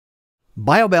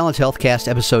BioBalance Healthcast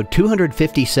episode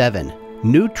 257,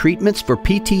 New Treatments for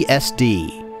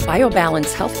PTSD.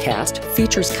 BioBalance Healthcast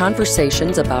features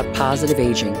conversations about positive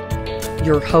aging.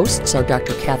 Your hosts are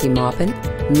Dr. Kathy Maupin,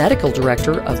 Medical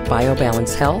Director of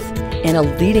BioBalance Health and a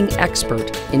leading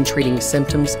expert in treating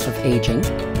symptoms of aging,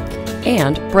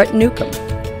 and Brett Newcomb,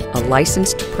 a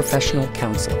licensed professional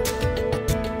counselor.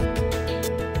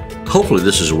 Hopefully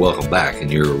this is a welcome back and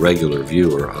you're a regular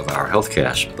viewer of our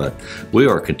Healthcast, but we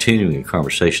are continuing a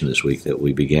conversation this week that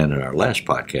we began in our last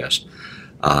podcast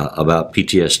about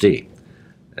PTSD.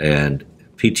 And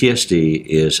PTSD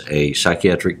is a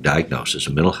psychiatric diagnosis,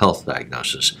 a mental health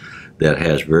diagnosis that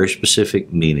has very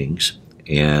specific meanings,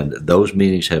 and those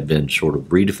meanings have been sort of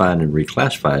redefined and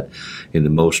reclassified in the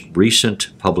most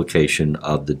recent publication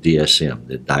of the DSM,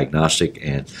 the Diagnostic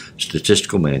and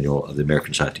Statistical Manual of the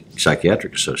American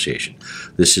Psychiatric Association.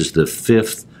 This is the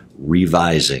fifth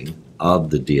revising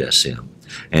of the DSM.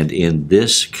 And in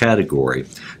this category,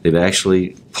 they've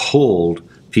actually pulled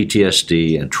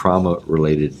PTSD and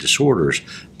trauma-related disorders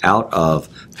out of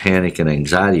panic and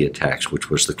anxiety attacks, which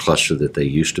was the cluster that they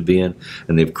used to be in,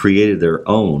 and they've created their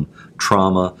own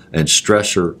trauma and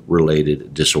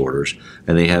stressor-related disorders,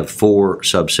 and they have four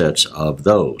subsets of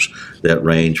those that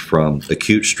range from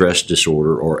acute stress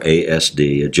disorder, or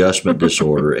ASD, adjustment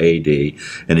disorder, AD,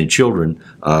 and in children,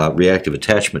 reactive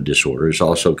attachment disorder is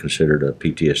also considered a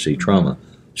PTSD trauma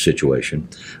situation,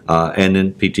 and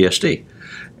then PTSD.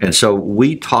 And so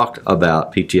we talked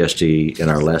about PTSD in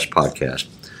our last podcast.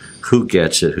 Who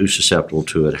gets it, who's susceptible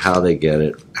to it, how they get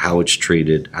it, how it's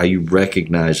treated, how you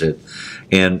recognize it.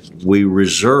 And we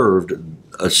reserved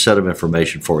a set of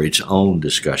information for its own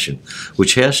discussion,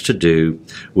 which has to do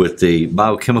with the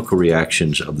biochemical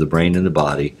reactions of the brain and the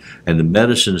body and the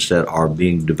medicines that are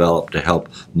being developed to help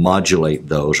modulate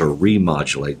those or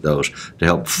remodulate those to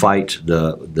help fight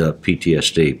the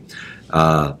PTSD.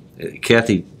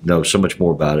 Kathy knows so much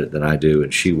more about it than I do,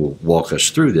 and she will walk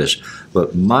us through this.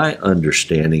 But my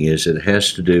understanding is it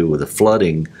has to do with the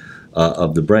flooding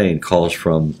of the brain caused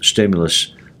from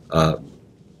stimulus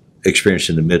experienced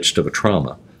in the midst of a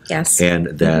trauma. Yes. And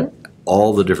that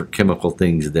all the different chemical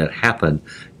things that happen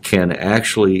can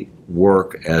actually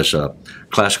work as a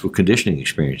classical conditioning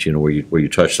experience, you know, where you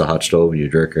touch the hot stove and you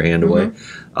jerk your hand away,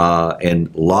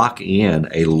 and lock in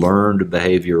a learned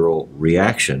behavioral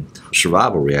reaction,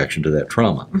 survival reaction to that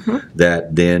trauma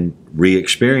that then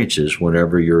re-experiences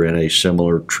whenever you're in a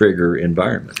similar trigger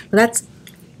environment. That's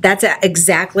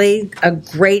exactly a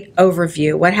great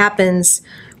overview. What happens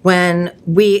when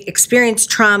we experience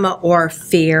trauma or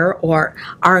fear, or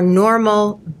our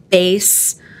normal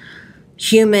base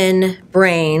human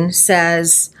brain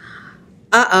says,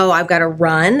 uh-oh, I've got to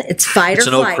run. It's fight or flight. It's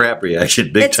an oh crap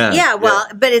reaction, big time. Yeah, well,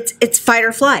 but it's fight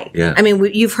or flight. Yeah. I mean,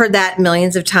 you've heard that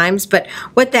millions of times, but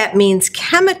what that means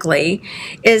chemically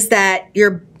is that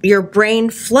your brain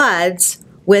floods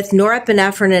with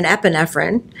norepinephrine and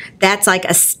epinephrine. That's like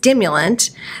a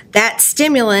stimulant. That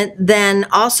stimulant then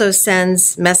also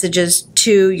sends messages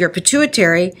to your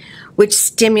pituitary, which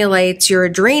stimulates your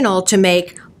adrenal to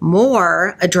make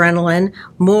more adrenaline,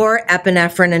 more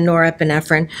epinephrine and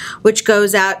norepinephrine, which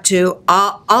goes out to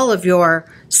all of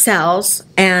your cells,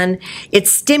 and it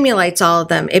stimulates all of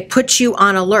them. It puts you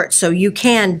on alert, so you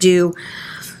can do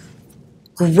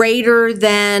greater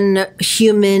than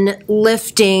human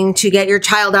lifting to get your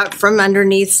child out from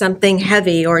underneath something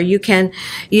heavy, or you can,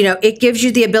 it gives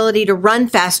you the ability to run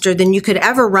faster than you could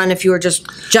ever run if you were just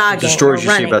jogging. The stories or you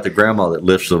running. see about the grandma that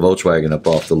lifts the Volkswagen up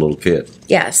off the little kid.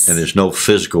 Yes. And there's no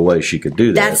physical way she could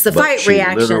do that. That's the fight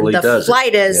reaction. The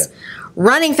flight is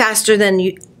running faster than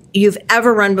you've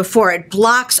ever run before. It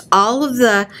blocks all of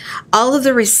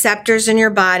the receptors in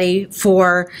your body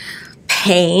for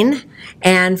pain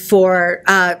and for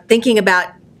thinking about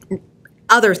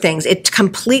other things. It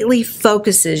completely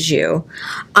focuses you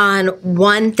on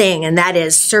one thing, and that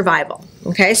is survival.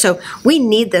 Okay, so we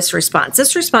need this response.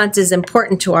 This response is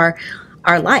important to our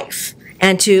life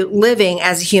and to living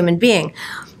as a human being.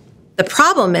 The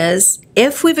problem is,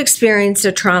 if we've experienced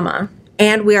a trauma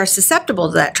and we are susceptible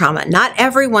to that trauma, not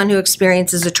everyone who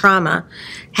experiences a trauma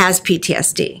has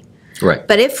PTSD. Right.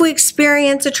 But if we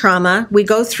experience a trauma, we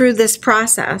go through this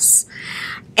process,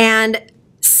 and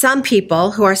some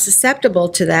people who are susceptible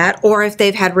to that, or if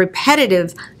they've had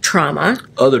repetitive trauma.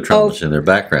 Other traumas in their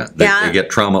background. They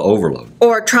get trauma overload.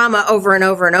 Or trauma over and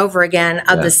over and over again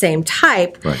of the same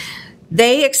type. Right.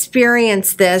 They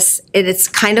experience this, it's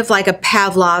kind of like a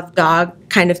Pavlov dog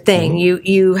kind of thing.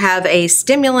 You have a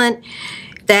stimulant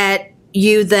that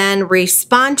you then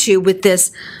respond to with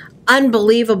this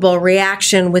unbelievable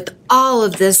reaction with all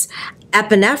of this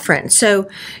epinephrine. So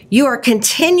you are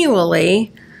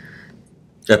continually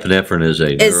Epinephrine is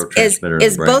a neurotransmitter in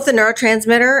the brain. Both a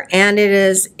neurotransmitter and it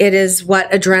is what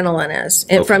adrenaline is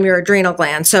from your adrenal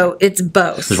gland. So it's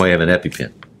both. This is why you have an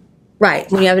EpiPen. Right.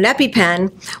 When you have an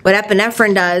EpiPen, what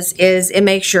epinephrine does is it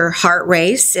makes your heart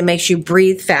race. It makes you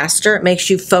breathe faster. It makes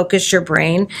you focus your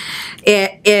brain.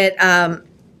 It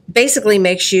basically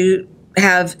makes you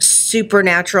have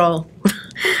supernatural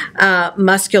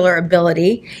muscular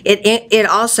ability. It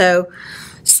also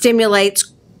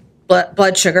stimulates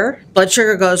blood sugar. Blood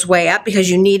sugar goes way up because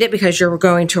you need it because you're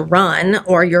going to run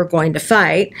or you're going to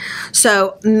fight.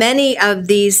 So many of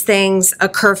these things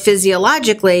occur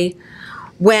physiologically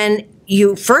when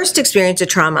you first experience a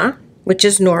trauma, which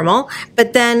is normal,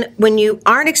 but then when you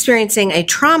aren't experiencing a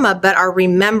trauma but are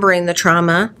remembering the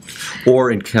trauma. Or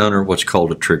encounter what's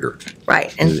called a trigger.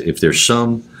 Right. And if there's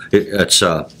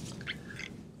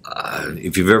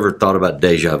if you've ever thought about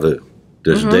deja vu,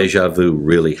 does deja vu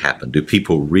really happen? Do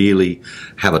people really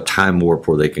have a time warp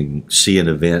where they can see an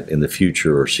event in the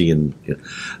future or see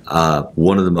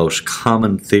one of the most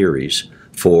common theories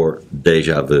for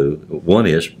deja vu, one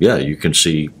is, you can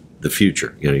see the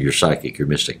future. You're psychic, you're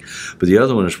mystic. But the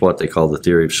other one is what they call the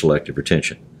theory of selective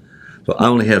retention. So I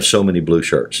only have so many blue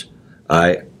shirts.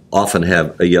 I often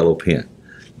have a yellow pen.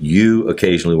 You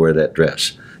occasionally wear that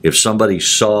dress. If somebody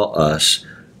saw us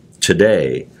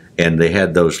today and they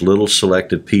had those little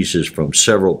selected pieces from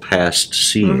several past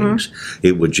seeings,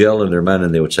 it would gel in their mind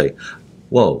and they would say,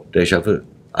 whoa, deja vu.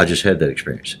 I just had that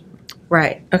experience.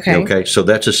 Right. Okay. Okay. So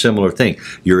that's a similar thing.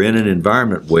 You're in an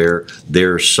environment where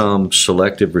there's some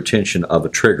selective retention of a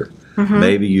trigger.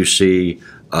 Maybe you see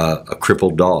a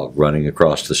crippled dog running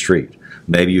across the street.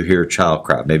 Maybe you hear a child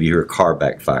cry. Maybe you hear a car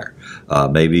backfire.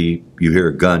 Maybe you hear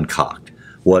a gun cocked.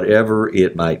 Whatever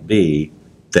it might be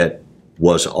that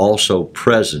was also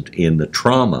present in the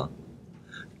trauma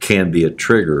can be a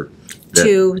trigger that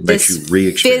to makes this you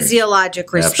re-experience.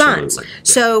 Physiologic response. Absolutely. Yeah.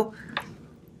 So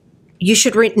you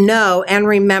should know and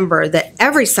remember that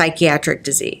every psychiatric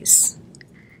disease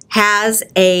has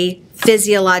a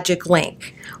physiologic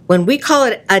link. When we call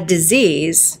it a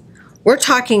disease, we're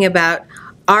talking about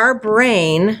our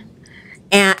brain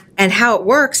and how it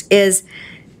works is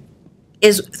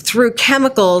through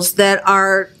chemicals that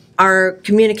are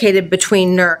communicated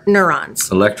between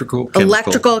neurons. Electrical,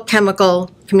 chemical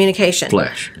communication.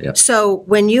 Flash. Yep. So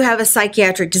when you have a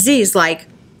psychiatric disease like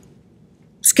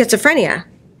schizophrenia,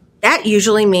 that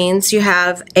usually means you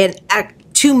have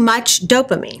too much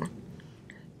dopamine.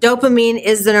 Dopamine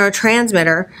is the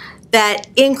neurotransmitter that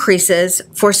increases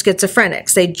for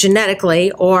schizophrenics. They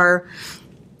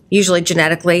usually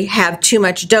genetically have too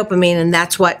much dopamine, and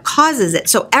that's what causes it.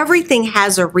 So everything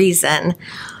has a reason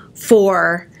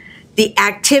for the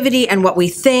activity, and what we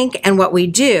think and what we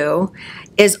do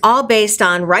is all based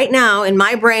on, right now in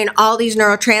my brain, all these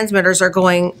neurotransmitters are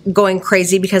going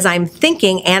crazy because I'm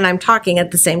thinking and I'm talking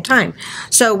at the same time.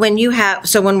 So when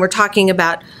we're talking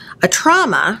about a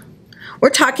trauma, we're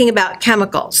talking about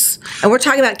chemicals. And we're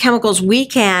talking about chemicals we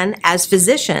can, as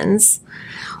physicians,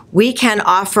 we can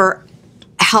offer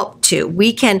help to.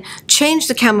 We can change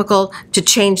the chemical to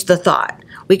change the thought.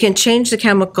 We can change the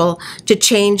chemical to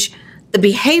change the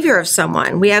behavior of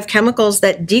someone. We have chemicals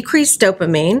that decrease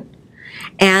dopamine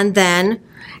and then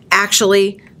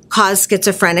actually cause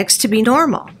schizophrenics to be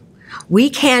normal. We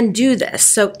can do this.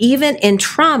 So even in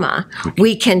trauma,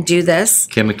 we can do this.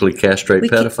 Chemically castrate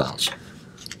pedophiles.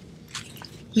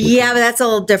 Yeah, but that's a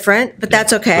little different, but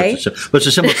that's okay. But it's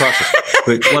a similar process.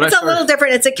 It's a little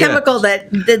different. It's a chemical that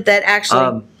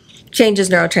actually changes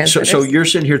neurotransmitters. So you're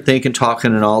sitting here thinking,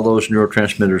 talking, and all those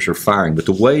neurotransmitters are firing. But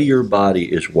the way your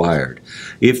body is wired,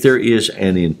 if there is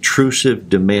an intrusive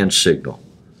demand signal,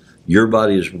 your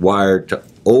body is wired to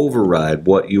override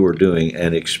what you are doing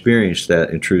and experience that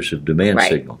intrusive demand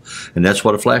signal. And that's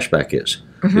what a flashback is.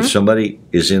 If somebody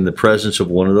is in the presence of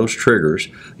one of those triggers,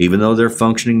 even though they're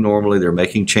functioning normally, they're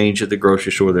making change at the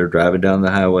grocery store, they're driving down the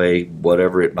highway,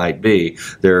 whatever it might be,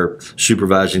 they're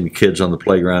supervising the kids on the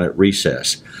playground at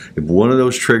recess. If one of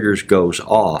those triggers goes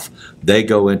off, they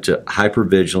go into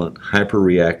hypervigilant,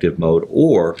 hyperreactive mode,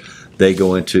 or they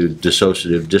go into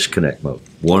dissociative disconnect mode,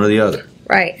 one or the other.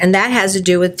 Right, and that has to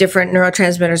do with different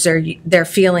neurotransmitters they're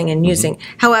feeling and using.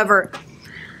 However,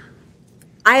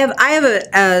 I have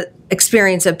a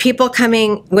experience of people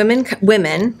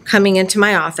women coming into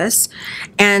my office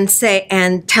and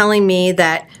telling me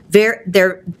that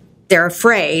they're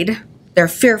afraid, they're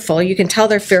fearful. You can tell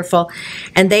they're fearful,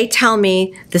 and they tell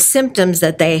me the symptoms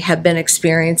that they have been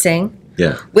experiencing,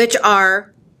 which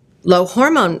are low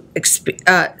hormone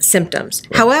symptoms.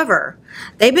 Right. However,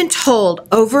 they've been told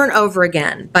over and over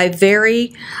again by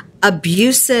very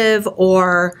abusive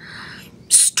or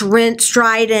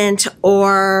strident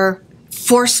or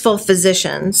forceful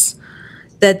physicians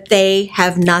that they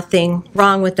have nothing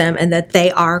wrong with them and that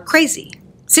they are crazy.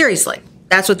 Seriously,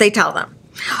 that's what they tell them.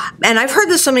 And I've heard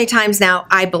this so many times now,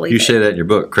 I believe You say that in your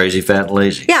book, Crazy, Fat, and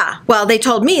Lazy. Yeah, well, they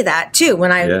told me that too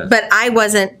but I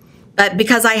wasn't, but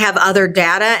because I have other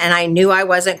data and I knew I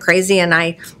wasn't crazy and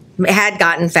I had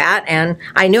gotten fat and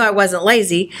I knew I wasn't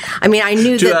lazy. I mean, I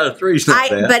knew 2 out of 3 is not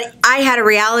bad. But I had a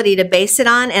reality to base it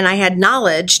on and I had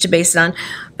knowledge to base it on.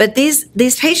 But these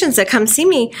patients that come see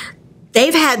me,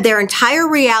 they've had their entire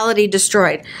reality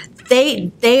destroyed.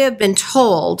 They have been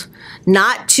told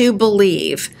not to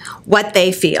believe what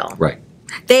they feel. Right.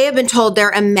 They have been told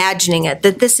they're imagining it,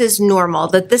 that this is normal,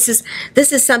 that this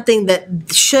is something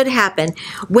that should happen.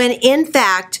 When in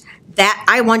fact, that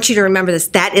I want you to remember this,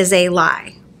 that is a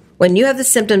lie. When you have the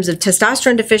symptoms of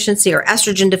testosterone deficiency or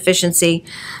estrogen deficiency,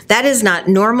 that is not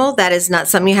normal. That is not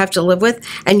something you have to live with,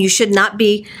 and you should not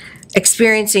be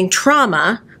experiencing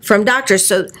trauma from doctors.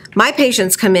 So my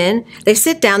patients come in, they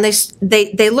sit down,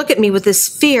 they look at me with this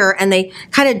fear, and they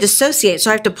kind of dissociate. So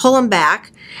I have to pull them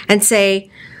back and say,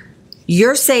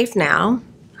 you're safe now.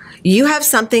 You have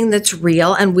something that's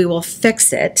real, and we will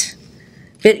fix it,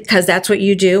 because that's what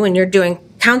you do when you're doing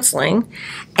counseling,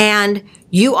 and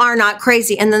you are not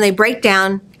crazy. And then they break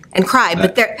down and cry.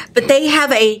 But they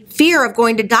have a fear of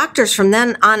going to doctors from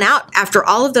then on out. After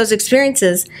all of those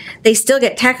experiences, they still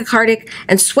get tachycardic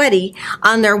and sweaty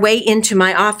on their way into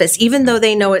my office, even though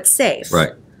they know it's safe.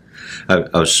 Right. I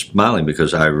was smiling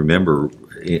because I remember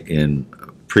in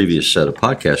a previous set of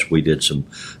podcasts, we did some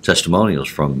testimonials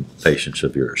from patients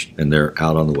of yours, and they're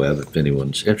out on the web. If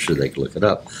anyone's interested, they can look it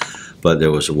up. But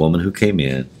there was a woman who came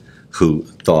in who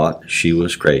thought she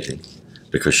was crazy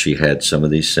because she had some of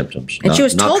these symptoms. And she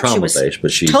was not told trauma-based,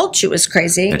 but she told she was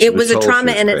crazy. And she It was a told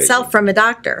trauma she was in crazy. itself from a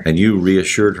doctor. And you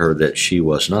reassured her that she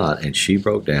was not, and she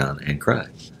broke down and cried,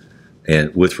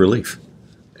 and with relief.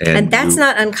 And that's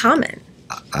not uncommon.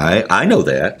 I know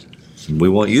that. We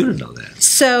want you to know that.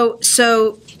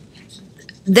 So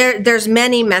there's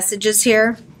many messages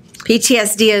here.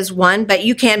 PTSD is one, but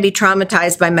you can be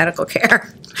traumatized by medical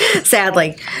care,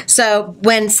 sadly. So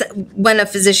when a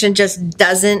physician just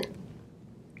doesn't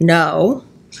know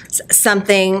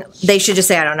something, they should just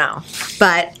say, I don't know.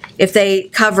 But if they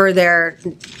cover their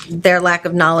lack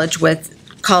of knowledge with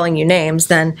calling you names,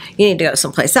 then you need to go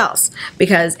someplace else,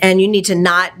 and you need to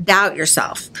not doubt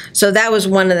yourself. So that was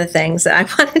one of the things that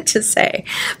I wanted to say,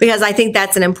 because I think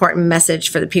that's an important message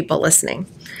for the people listening.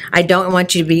 I don't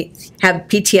want you to have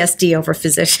PTSD over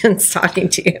physicians talking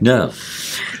to you. No.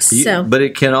 So, but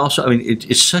it can also, I mean,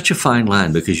 it's such a fine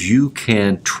line, because you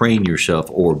can train yourself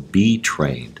or be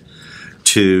trained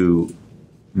to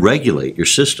regulate your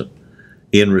system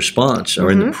in response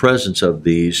or in the presence of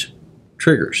these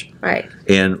triggers. Right.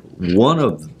 And one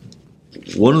of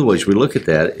the ways we look at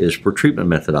that is for treatment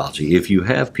methodology. If you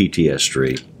have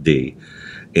PTSD,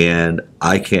 and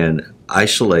I can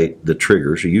isolate the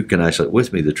triggers, or you can isolate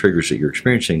with me the triggers that you're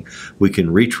experiencing, we can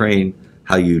retrain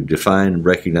how you define,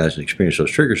 recognize, and experience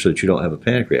those triggers so that you don't have a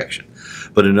panic reaction.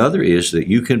 But another is that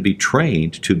you can be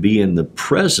trained to be in the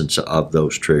presence of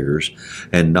those triggers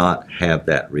and not have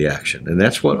that reaction. And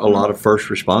that's what a lot of first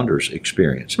responders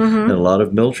experience and a lot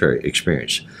of military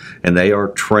experience. And they are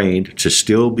trained to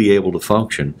still be able to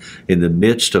function in the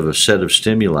midst of a set of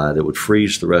stimuli that would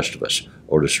freeze the rest of us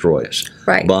or destroy us.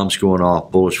 Right. Bombs going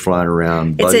off, bullets flying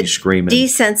around, buddies screaming.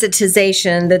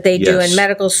 Desensitization that they do in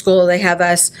medical school. They have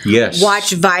us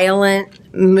watch violent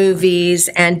movies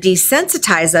and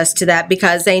desensitize us to that,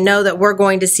 because they know that we're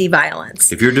going to see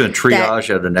violence. If you're doing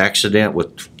triage at an accident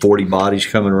with 40 bodies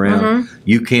coming around,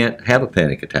 you can't have a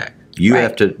panic attack. You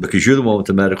have to, because you're the one with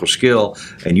the medical skill,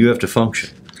 and you have to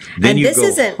function. Then you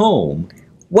go home.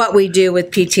 What we do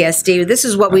with PTSD. This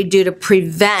is what we do to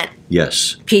prevent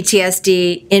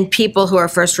PTSD in people who are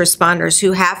first responders,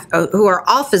 who are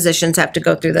all physicians have to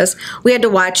go through this. We had to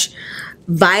watch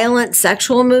violent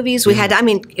sexual movies. We had,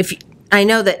 I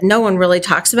know that no one really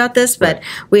talks about this, but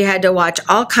we had to watch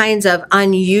all kinds of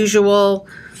unusual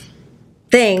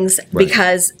things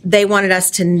because they wanted us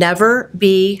to never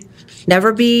be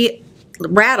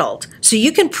rattled. So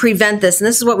you can prevent this, and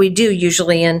this is what we do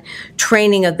usually in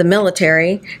training of the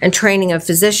military and training of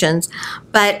physicians,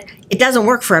 but it doesn't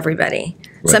work for everybody.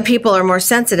 Some people are more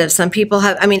sensitive. Some people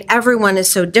have, everyone is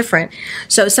so different.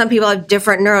 So some people have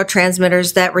different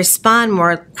neurotransmitters that respond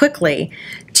more quickly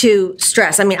to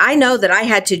stress. I know that I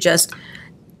had to just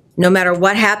no matter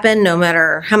what happened, no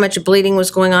matter how much bleeding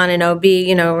was going on in OB,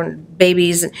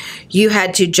 babies, you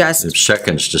had to just... You have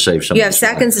seconds to save somebody's life. You have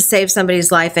seconds to save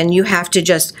somebody's life, and you have to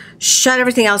just shut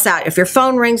everything else out. If your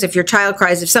phone rings, if your child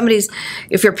cries,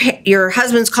 if your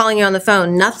husband's calling you on the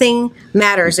phone, nothing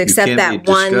matters except that one thing. You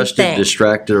can't be disgusted,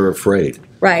 distracted, or afraid.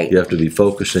 Right. You have to be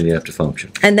focused and you have to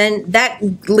function. And then that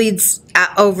leads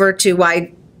over to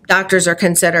why doctors are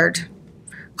considered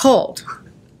cold,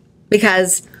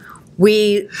 because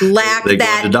we lack they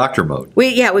that. Go into doctor mode.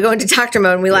 We go into doctor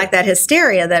mode, and we lack that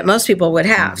hysteria that most people would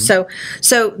have. So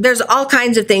there's all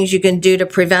kinds of things you can do to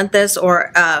prevent this,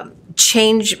 or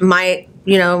change my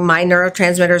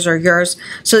neurotransmitters or yours,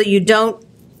 so that you don't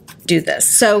do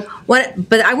this.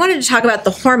 But I wanted to talk about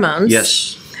the hormones.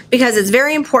 Yes. Because it's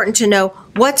very important to know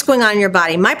what's going on in your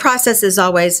body. My process is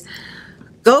always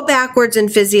go backwards in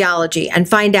physiology and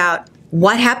find out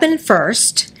what happened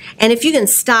first. And if you can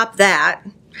stop that,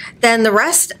 then the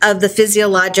rest of the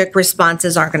physiologic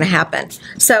responses aren't going to happen.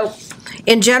 So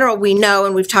in general, we know,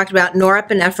 and we've talked about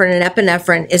norepinephrine, and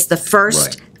epinephrine is the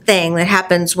first thing that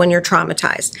happens when you're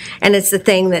traumatized. And it's the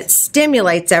thing that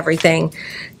stimulates everything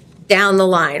down the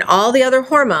line. All the other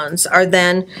hormones are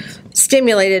then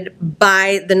stimulated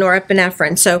by the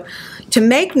norepinephrine. So to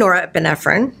make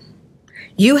norepinephrine,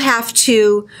 you have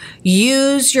to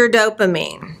use your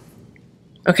dopamine.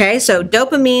 Okay, so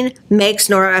dopamine makes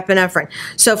norepinephrine.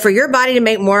 So for your body to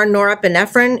make more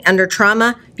norepinephrine under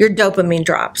trauma, your dopamine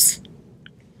drops.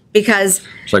 Because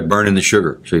it's like burning the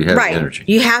sugar, so you have the energy.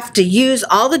 You have to use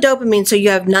all the dopamine so you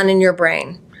have none in your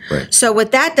brain. Right. So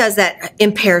what that does, that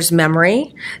impairs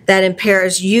memory, that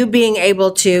impairs you being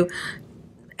able to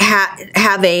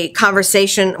have a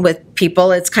conversation with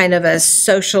people. It's kind of a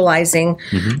socializing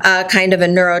kind of a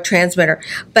neurotransmitter.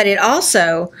 But it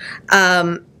also,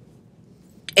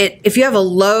 if you have a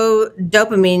low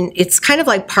dopamine, it's kind of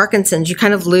like Parkinson's. You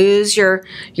kind of lose your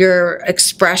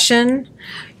expression.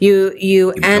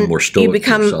 You become more stoic. You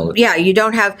become you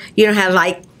don't have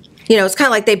like, it's kind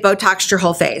of like they Botoxed your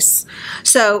whole face.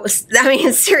 So I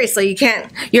mean, seriously, you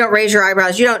don't raise your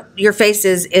eyebrows. Your face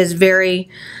is very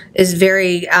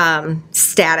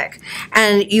static,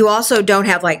 and you also don't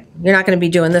have, like, you're not going to be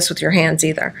doing this with your hands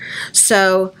either.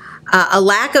 So a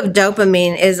lack of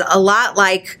dopamine is a lot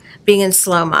like being in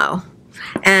slow-mo,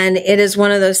 and it is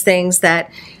one of those things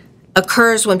that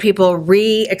occurs when people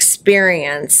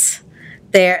re-experience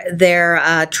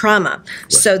their trauma.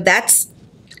 Right. So that's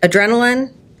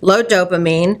adrenaline, low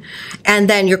dopamine, and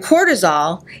then your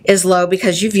cortisol is low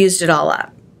because you've used it all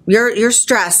up. Your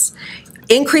stress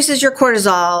increases your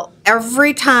cortisol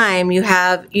every time you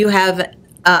have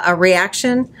a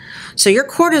reaction. So your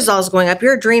cortisol is going up,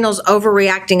 your adrenals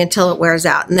overreacting until it wears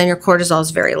out, and then your cortisol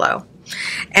is very low.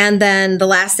 And then the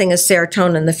last thing is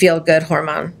serotonin, the feel-good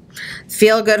hormone.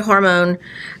 Feel-good hormone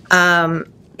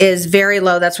is very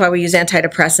low. That's why we use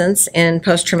antidepressants in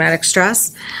post-traumatic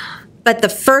stress. But the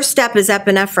first step is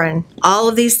epinephrine. All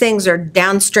of these things are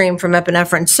downstream from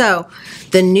epinephrine. So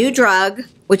the new drug,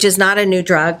 which is not a new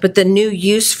drug, but the new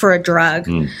use for a drug,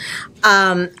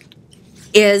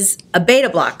 is a beta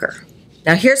blocker.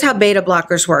 Now, here's how beta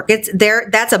blockers work.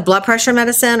 That's a blood pressure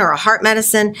medicine or a heart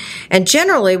medicine, and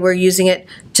generally we're using it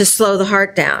to slow the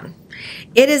heart down.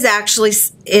 It is actually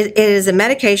it is a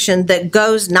medication that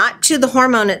goes not to the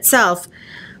hormone itself,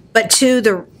 but to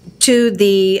the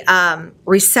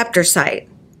receptor site.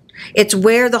 It's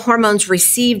where the hormone's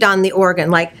received on the organ.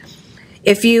 Like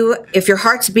if your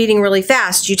heart's beating really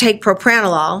fast, you take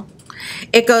propranolol.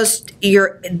 It goes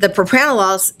the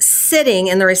propranolol's sitting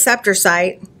in the receptor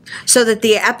site so that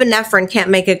the epinephrine can't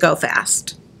make it go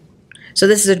fast. So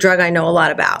this is a drug I know a lot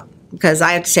about because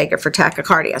I have to take it for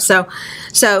tachycardia. So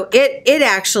it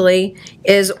actually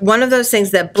is one of those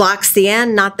things that blocks the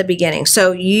end, not the beginning.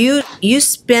 So you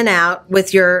spin out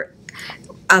with your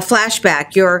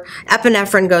flashback, your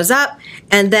epinephrine goes up,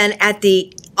 and then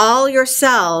all your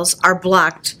cells are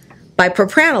blocked by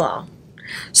propranolol.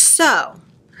 So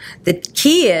the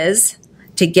key is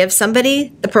to give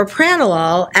somebody the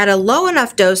propranolol at a low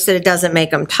enough dose that it doesn't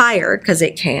make them tired, because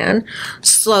it can,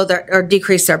 or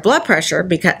decrease their blood pressure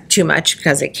too much,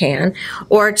 because it can,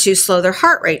 or to slow their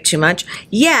heart rate too much,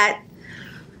 yet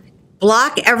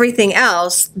block everything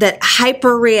else that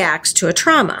hyper-reacts to a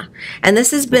trauma. And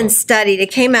this has been studied.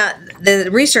 The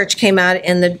research came out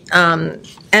in the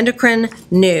Endocrine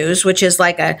News, which is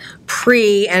like a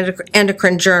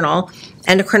pre-endocrine journal.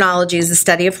 Endocrinology is the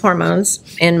study of hormones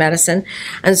in medicine.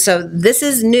 And so this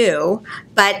is new,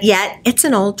 but yet it's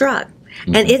an old drug.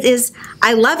 And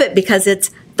I love it because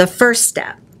it's the first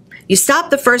step. you stop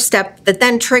the first step that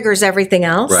then triggers everything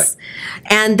else. Right.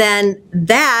 And then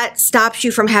that stops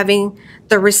you from having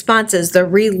the responses, the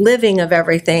reliving of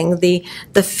everything, the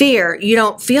fear. You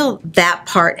don't feel that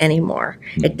part anymore.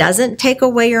 It doesn't take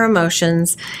away your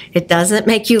emotions. It doesn't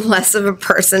make you less of a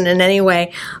person in any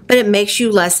way, but it makes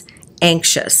you less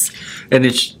anxious. And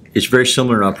it's very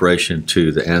similar in operation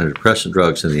to the antidepressant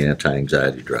drugs and the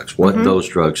anti-anxiety drugs. What those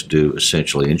drugs do,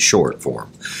 essentially, in short form,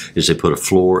 is they put a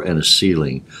floor and a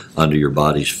ceiling under your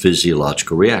body's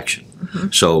physiological reaction.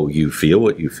 So you feel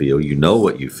what you feel, you know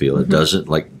what you feel. It doesn't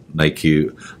make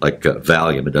you like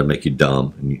Valium. It doesn't make you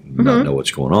dumb and you don't know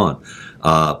what's going on.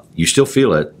 You still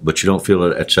feel it, but you don't feel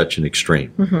it at such an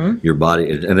extreme. Your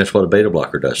body, and that's what a beta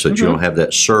blocker does, so that you don't have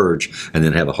that surge and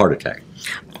then have a heart attack.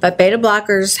 But beta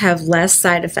blockers have less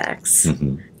side effects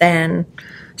than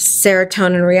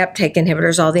serotonin reuptake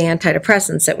inhibitors, all the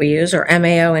antidepressants that we use, or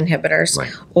MAO inhibitors.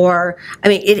 Right. Or, I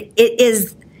mean, it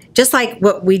is just like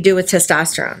what we do with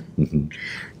testosterone.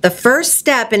 The first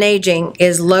step in aging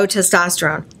is low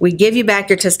testosterone. We give you back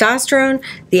your testosterone,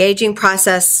 the aging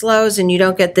process slows, and you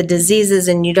don't get the diseases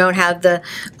and you don't have the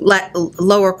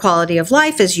lower quality of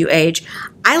life as you age.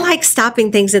 I like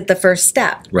stopping things at the first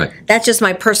step. Right. That's just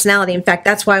my personality. In fact,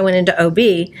 that's why I went into OB,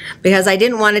 because I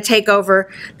didn't want to take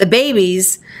over the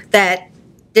babies that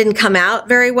didn't come out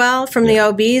very well from the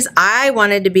OBs. I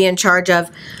wanted to be in charge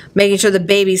of making sure the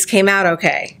babies came out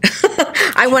okay.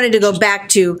 I wanted to go back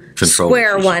to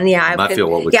square one. Yeah, I feel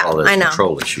what we call it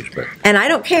control issues, but and I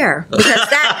don't care, because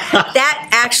that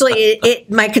actually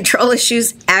my control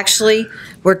issues actually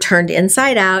were turned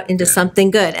inside out into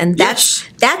something good, and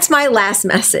that's my last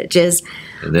message is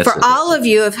for all of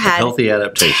you who have had healthy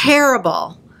adaptation,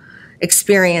 terrible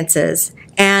experiences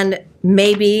and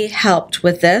maybe helped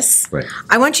with this. Right.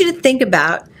 I want you to think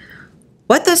about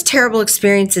what those terrible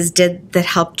experiences did that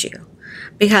helped you,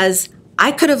 because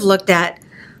I could have looked at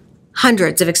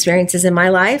hundreds of experiences in my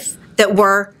life that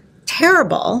were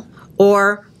terrible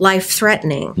or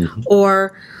life-threatening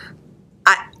or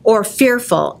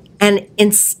fearful, and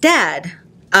instead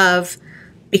of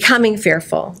becoming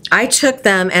fearful, I took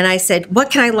them and I said,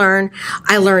 what can I learn?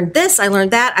 I learned this, I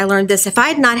learned that, I learned this. If I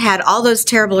had not had all those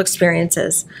terrible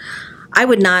experiences, I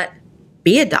would not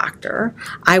be a doctor.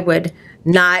 I would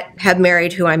not have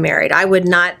married who I married. I would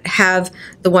not have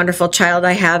the wonderful child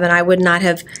I have, and I would not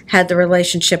have had the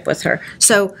relationship with her.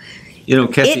 So,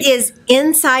 Kathy, it is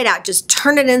inside out. Just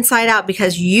turn it inside out,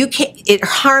 because it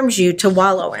harms you to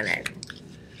wallow in it.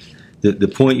 The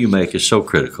point you make is so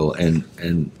critical,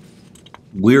 and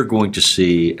we're going to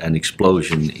see an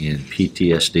explosion in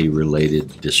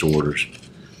PTSD-related disorders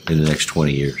in the next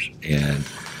 20 years. And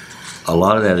a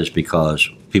lot of that is because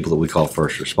people that we call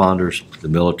first responders, the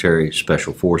military,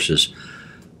 special forces,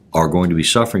 are going to be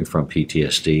suffering from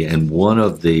PTSD. And one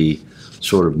of the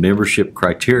sort of membership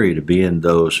criteria to be in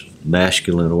those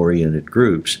masculine-oriented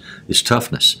groups is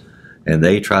toughness. And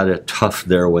they try to tough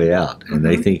their way out. And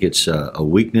they think it's a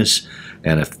weakness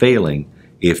and a failing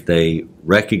if they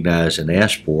recognize and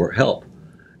ask for help.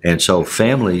 And so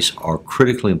families are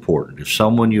critically important. If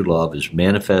someone you love is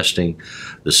manifesting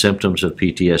the symptoms of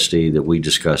PTSD that we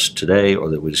discussed today or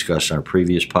that we discussed in our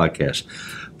previous podcast,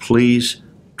 please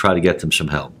try to get them some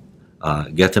help.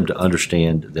 Get them to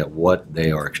understand that what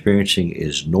they are experiencing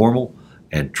is normal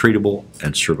and treatable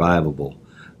and survivable.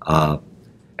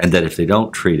 And that if they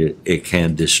don't treat it, it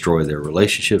can destroy their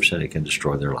relationships and it can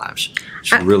destroy their lives.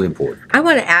 It's really important. I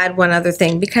want to add one other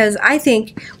thing, because I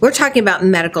think we're talking about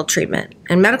medical treatment,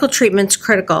 and medical treatment's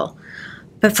critical.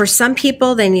 But for some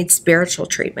people, they need spiritual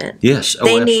treatment. Yes,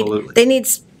 absolutely.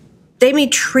 They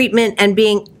need treatment and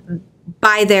being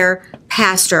by their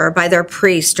pastor or by their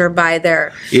priest or by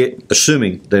their...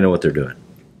 assuming they know what they're doing.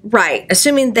 Right.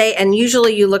 Assuming and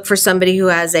usually you look for somebody who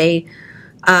has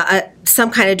some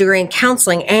kind of degree in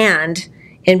counseling and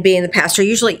in being the pastor.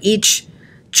 Usually each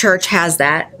church has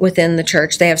that within the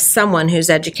church. They have someone who's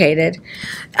educated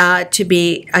to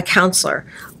be a counselor.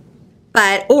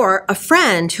 Or a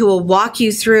friend who will walk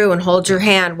you through and hold your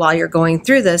hand while you're going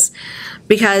through this,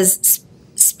 because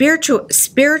spiritual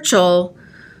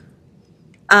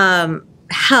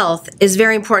health is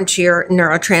very important to your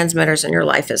neurotransmitters in your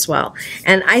life as well.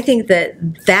 And I think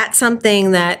that that's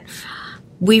something that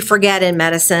we forget in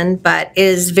medicine, but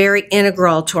is very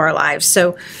integral to our lives.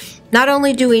 So not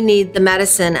only do we need the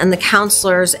medicine and the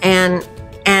counselors and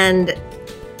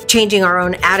changing our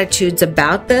own attitudes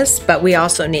about this, but we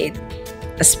also need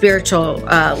a spiritual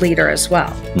leader as well.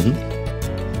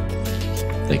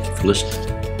 Thank you for listening.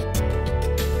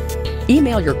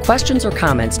 Email your questions or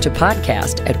comments to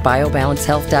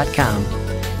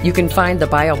podcast@biobalancehealth.com. You can find the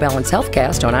BioBalance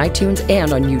Healthcast on iTunes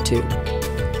and on YouTube.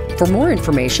 For more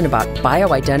information about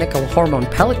bioidentical hormone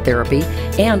pellet therapy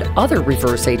and other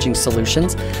reverse aging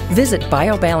solutions, visit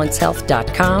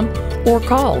biobalancehealth.com or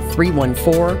call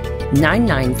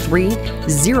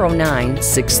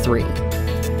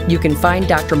 314-993-0963. You can find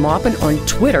Dr. Maupin on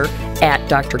Twitter at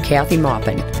Dr. Kathy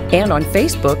Maupin and on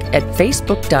Facebook at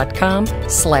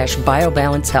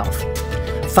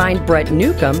facebook.com/biobalancehealth. Find Brett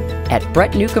Newcomb at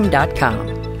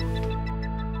brettnewcomb.com.